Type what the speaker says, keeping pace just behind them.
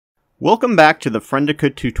Welcome back to the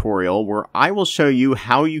Friendica tutorial, where I will show you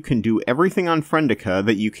how you can do everything on Friendica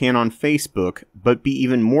that you can on Facebook, but be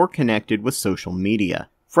even more connected with social media.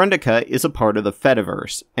 Friendica is a part of the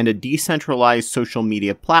Fediverse, and a decentralized social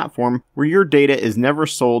media platform where your data is never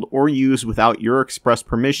sold or used without your express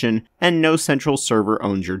permission, and no central server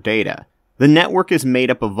owns your data. The network is made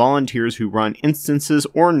up of volunteers who run instances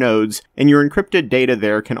or nodes, and your encrypted data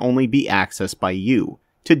there can only be accessed by you.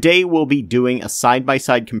 Today we'll be doing a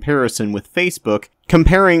side-by-side comparison with Facebook,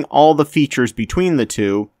 comparing all the features between the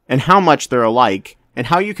two, and how much they're alike, and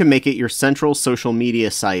how you can make it your central social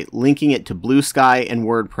media site, linking it to Blue Sky and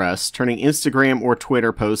WordPress, turning Instagram or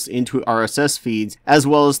Twitter posts into RSS feeds, as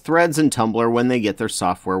well as Threads and Tumblr when they get their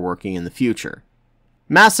software working in the future.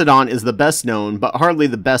 Mastodon is the best known, but hardly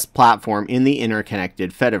the best platform in the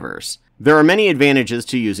interconnected Fediverse. There are many advantages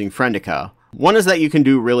to using Friendica. One is that you can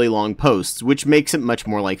do really long posts, which makes it much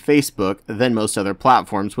more like Facebook than most other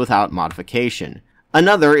platforms without modification.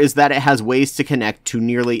 Another is that it has ways to connect to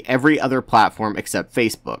nearly every other platform except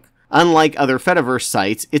Facebook. Unlike other Fediverse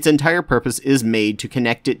sites, its entire purpose is made to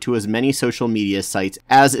connect it to as many social media sites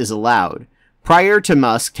as is allowed. Prior to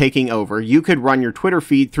Musk taking over, you could run your Twitter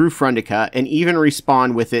feed through Friendica and even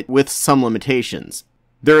respond with it with some limitations.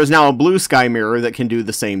 There is now a Blue Sky mirror that can do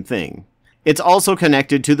the same thing. It's also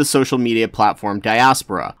connected to the social media platform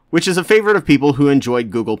Diaspora, which is a favorite of people who enjoyed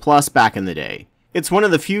Google Plus back in the day. It's one of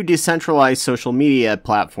the few decentralized social media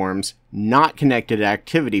platforms not connected to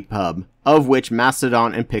ActivityPub, of which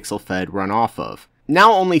Mastodon and PixelFed run off of.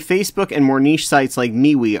 Now only Facebook and more niche sites like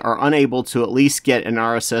MeWe are unable to at least get an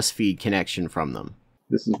RSS feed connection from them.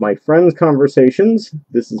 This is my friends' conversations.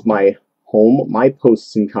 This is my home, my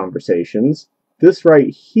posts and conversations. This right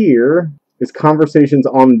here is conversations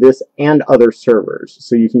on this and other servers.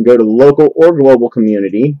 So you can go to local or global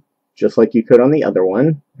community, just like you could on the other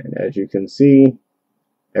one. And as you can see,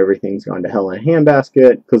 everything's gone to hell in a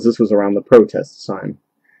handbasket because this was around the protest time.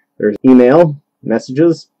 There's email,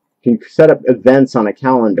 messages. You can set up events on a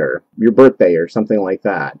calendar, your birthday or something like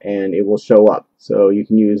that, and it will show up. So you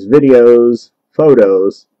can use videos,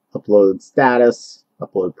 photos, upload status,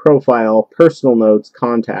 upload profile, personal notes,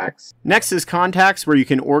 contacts. Next is contacts, where you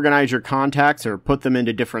can organize your contacts or put them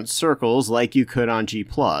into different circles like you could on G+.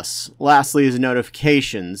 Lastly is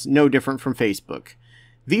notifications, no different from Facebook.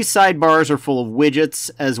 These sidebars are full of widgets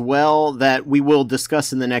as well that we will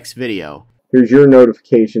discuss in the next video. Here's your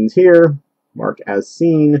notifications here, marked as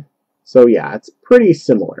seen. So yeah, it's pretty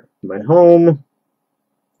similar. My home,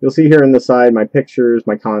 you'll see here on the side my pictures,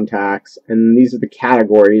 my contacts, and these are the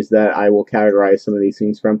categories that I will categorize some of these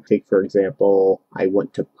things from. Take, for example, I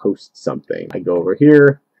want to post something. I go over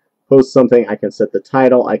here, post something, I can set the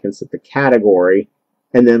title, I can set the category,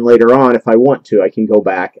 and then later on, if I want to, I can go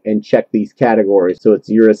back and check these categories. So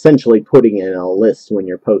you're essentially putting it in a list when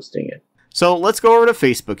you're posting it. So let's go over to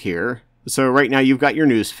Facebook here. So right now you've got your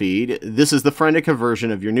news feed. This is the Friendica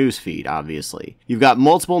version of your news feed, obviously. You've got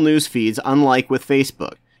multiple news feeds, unlike with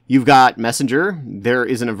Facebook. You've got Messenger. There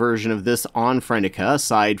isn't a version of this on Friendica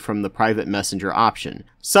aside from the private Messenger option.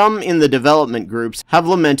 Some in the development groups have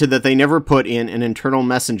lamented that they never put in an internal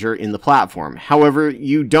Messenger in the platform. However,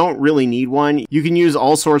 you don't really need one. You can use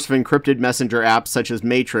all sorts of encrypted Messenger apps such as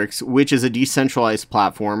Matrix, which is a decentralized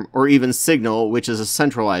platform, or even Signal, which is a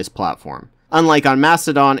centralized platform. Unlike on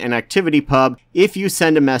Mastodon and ActivityPub, if you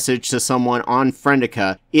send a message to someone on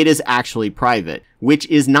Friendica, it is actually private, which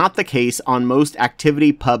is not the case on most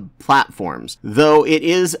ActivityPub platforms, though it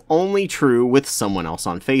is only true with someone else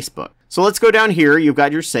on Facebook. So let's go down here. You've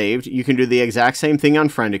got your saved. You can do the exact same thing on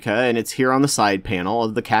Friendica, and it's here on the side panel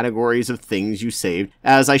of the categories of things you saved,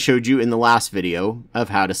 as I showed you in the last video of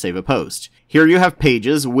how to save a post. Here you have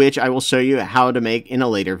pages, which I will show you how to make in a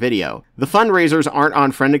later video. The fundraisers aren't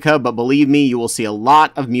on Friendica, but believe me, you will see a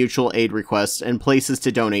lot of mutual aid requests and places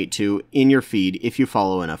to donate to in your feed if you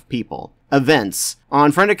follow enough people. Events.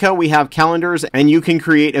 On Friendica, we have calendars, and you can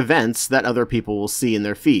create events that other people will see in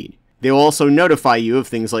their feed. They will also notify you of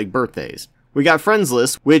things like birthdays. We got friends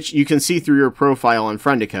lists, which you can see through your profile on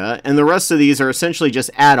Friendica, and the rest of these are essentially just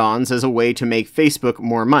add-ons as a way to make Facebook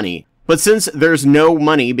more money. But since there's no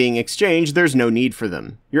money being exchanged, there's no need for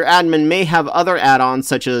them. Your admin may have other add-ons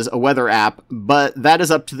such as a weather app, but that is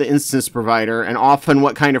up to the instance provider and often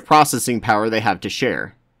what kind of processing power they have to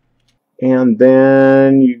share. And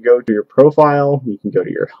then you go to your profile, you can go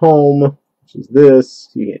to your home, which is this.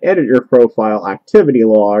 You can edit your profile, activity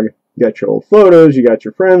log. You got your old photos, you got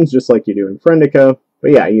your friends, just like you do in Friendica.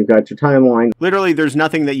 But yeah, you've got your timeline. Literally, there's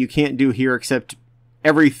nothing that you can't do here except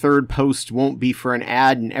every third post won't be for an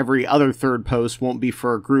ad and every other third post won't be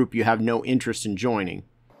for a group you have no interest in joining.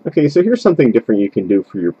 Okay, so here's something different you can do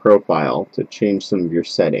for your profile to change some of your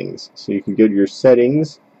settings. So you can go to your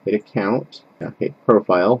settings, hit account, hit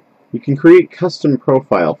profile. You can create custom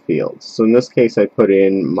profile fields. So in this case I put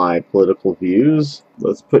in my political views.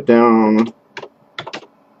 Let's put down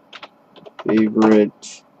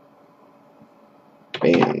favorite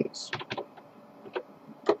bands.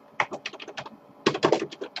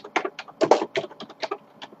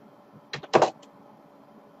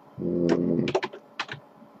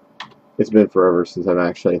 It's been forever since I've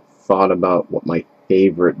actually thought about what my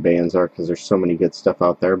favorite bands are because there's so many good stuff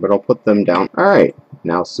out there, but I'll put them down. Alright,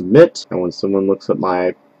 now submit, and when someone looks at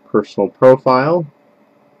my personal profile,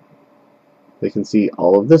 they can see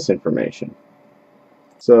all of this information.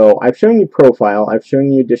 So I've shown you profile, I've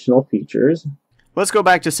shown you additional features. Let's go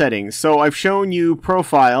back to settings. So I've shown you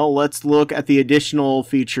profile. Let's look at the additional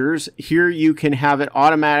features. Here you can have it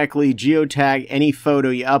automatically geotag any photo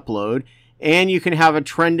you upload, and you can have a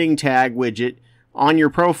trending tag widget on your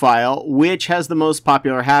profile, which has the most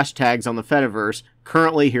popular hashtags on the Fediverse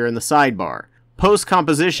currently here in the sidebar. Post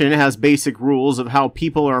composition has basic rules of how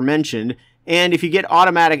people are mentioned, and if you get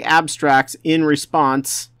automatic abstracts in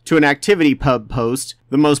response to an activity pub post,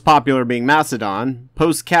 the most popular being Mastodon,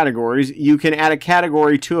 post categories, you can add a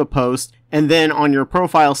category to a post, and then on your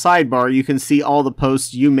profile sidebar you can see all the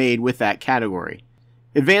posts you made with that category.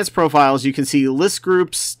 Advanced profiles, you can see list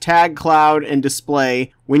groups, tag cloud, and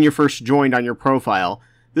display when you're first joined on your profile.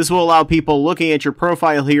 This will allow people looking at your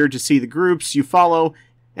profile here to see the groups you follow,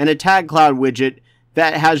 and a tag cloud widget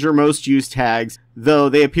that has your most used tags, though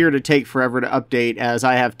they appear to take forever to update as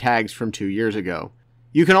I have tags from 2 years ago.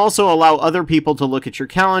 You can also allow other people to look at your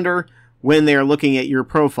calendar when they are looking at your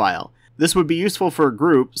profile. This would be useful for a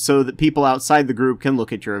group so that people outside the group can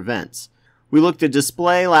look at your events. We looked at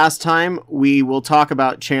display last time. We will talk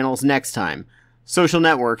about channels next time. Social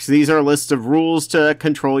networks. These are lists of rules to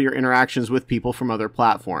control your interactions with people from other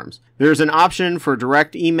platforms. There's an option for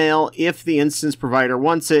direct email if the instance provider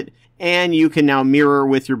wants it, and you can now mirror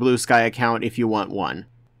with your Blue Sky account if you want one.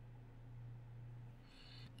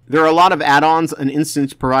 There are a lot of add-ons an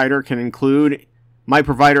instance provider can include. My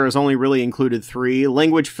provider has only really included 3.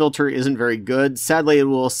 Language filter isn't very good. Sadly, it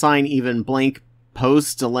will assign even blank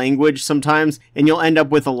posts to language sometimes, and you'll end up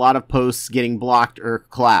with a lot of posts getting blocked or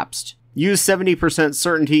collapsed. Use 70%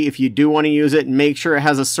 certainty if you do want to use it, and make sure it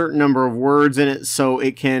has a certain number of words in it so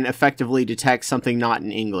it can effectively detect something not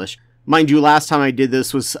in English. Mind you, last time I did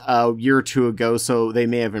this was a year or 2 ago, so they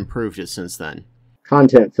may have improved it since then.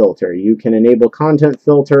 Content filter. You can enable content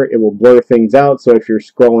filter. It will blur things out, so if you're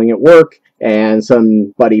scrolling at work and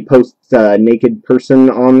somebody posts a naked person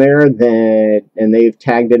on there and they've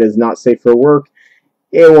tagged it as not safe for work,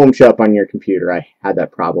 it won't show up on your computer. I had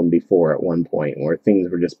that problem before at one point where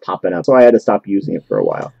things were just popping up, so I had to stop using it for a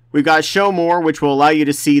while. We've got Show More, which will allow you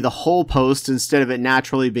to see the whole post instead of it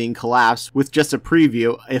naturally being collapsed with just a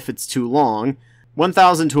preview if it's too long.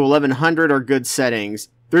 1000 to 1100 are good settings.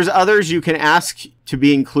 There's others you can ask to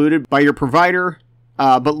be included by your provider,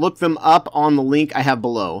 but look them up on the link I have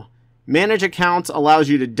below. Manage Accounts allows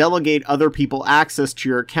you to delegate other people access to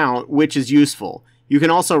your account, which is useful. You can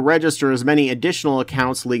also register as many additional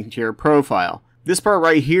accounts linked to your profile. This part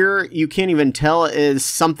right here, you can't even tell is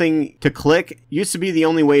something to click. Used to be the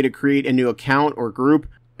only way to create a new account or group,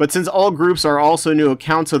 but since all groups are also new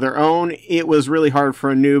accounts of their own, it was really hard for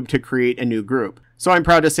a noob to create a new group. So I'm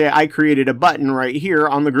proud to say I created a button right here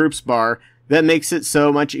on the groups bar that makes it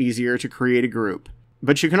so much easier to create a group.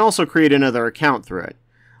 But you can also create another account through it.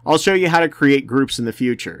 I'll show you how to create groups in the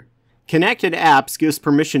future. Connected Apps gives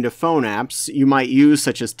permission to phone apps you might use,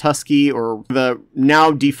 such as Tusky or the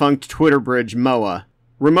now defunct Twitter bridge MOA.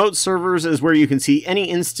 Remote servers is where you can see any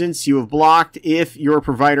instance you have blocked if your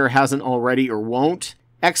provider hasn't already or won't.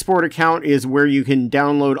 Export account is where you can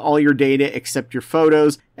download all your data except your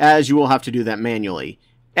photos, as you will have to do that manually.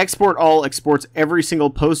 Export All exports every single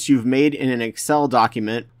post you've made in an Excel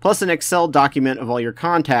document, plus an Excel document of all your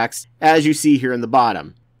contacts, as you see here in the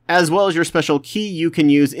bottom, as well as your special key you can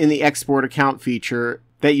use in the Export Account feature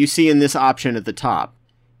that you see in this option at the top.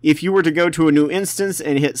 If you were to go to a new instance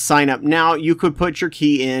and hit Sign Up Now, you could put your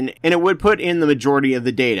key in, and it would put in the majority of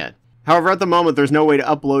the data. However, at the moment, there's no way to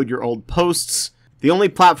upload your old posts. The only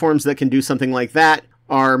platforms that can do something like that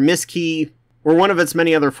are Misskey or one of its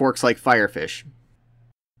many other forks like Firefish.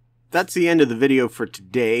 That's the end of the video for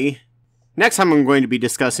today. Next time I'm going to be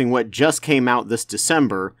discussing what just came out this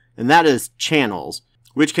December, and that is channels,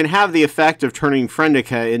 which can have the effect of turning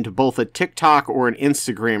Friendica into both a TikTok or an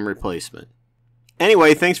Instagram replacement.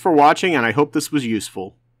 Anyway, thanks for watching, and I hope this was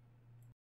useful.